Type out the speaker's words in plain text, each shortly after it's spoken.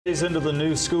Days into the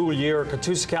new school year,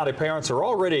 Catoosa County parents are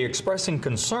already expressing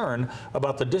concern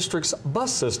about the district's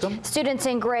bus system. Students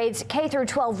in grades K through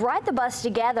 12 ride the bus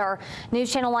together.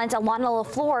 News Channel 9's Alana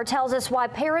LaFleur tells us why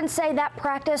parents say that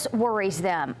practice worries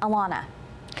them. Alana.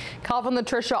 Calvin,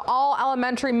 Latricia, all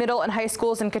elementary, middle, and high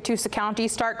schools in Catoosa County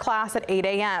start class at 8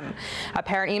 a.m. A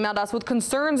parent emailed us with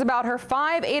concerns about her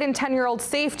 5, 8, and 10-year-old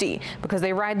safety because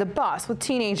they ride the bus with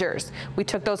teenagers. We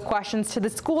took those questions to the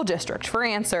school district for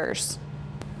answers.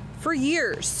 For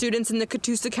years, students in the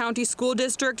Catoosa County School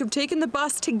District have taken the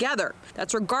bus together.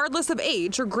 That's regardless of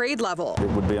age or grade level. It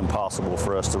would be impossible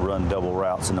for us to run double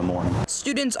routes in the morning.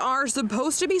 Students are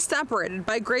supposed to be separated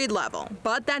by grade level,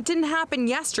 but that didn't happen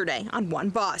yesterday on one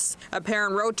bus. A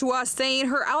parent wrote to us saying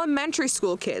her elementary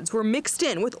school kids were mixed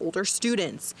in with older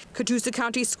students. Catoosa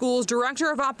County Schools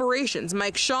Director of Operations,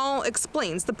 Mike Shaw,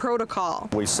 explains the protocol.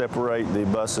 We separate the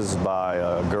buses by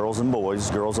girls and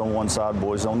boys, girls on one side,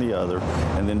 boys on the other,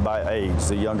 and then by age.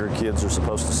 The younger kids are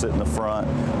supposed to sit in the front,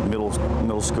 middle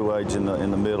school age in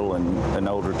the middle, and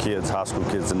older kids, high school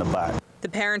kids in the back. The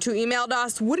parent who emailed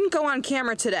us wouldn't go on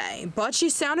camera today, but she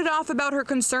sounded off about her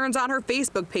concerns on her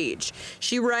Facebook page.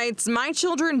 She writes, "My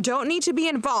children don't need to be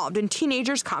involved in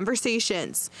teenagers'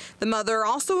 conversations." The mother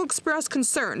also expressed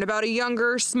concern about a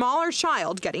younger, smaller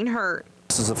child getting hurt.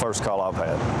 This is the first call I've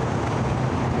had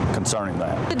concerning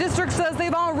that. The district says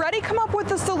they've already come up with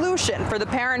a solution for the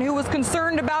parent who was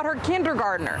concerned about her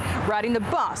kindergartner riding the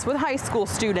bus with high school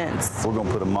students. We're going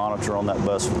to put a monitor on that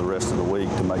bus for the rest of the week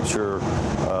to make sure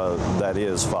that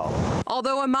is followed.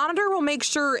 Although a monitor will make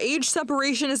sure age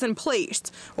separation is in place,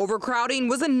 overcrowding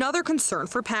was another concern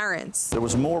for parents. There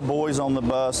was more boys on the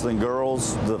bus than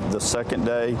girls the second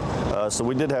day, so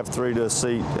we did have 3 to a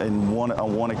seat on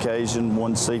one occasion,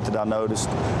 one seat that I noticed,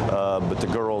 but the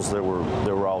girls, there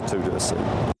were all 2 to a seat.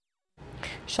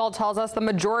 Shaw tells us the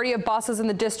majority of buses in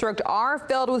the district are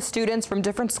filled with students from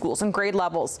different schools and grade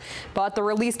levels. But the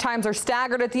release times are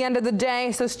staggered at the end of the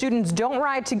day, so students don't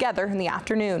ride together in the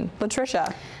afternoon.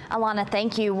 Latricia. Alana,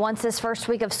 thank you. Once this first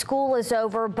week of school is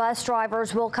over, bus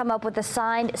drivers will come up with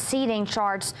assigned seating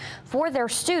charts for their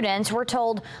students. We're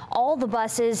told all the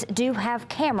buses do have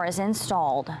cameras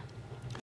installed.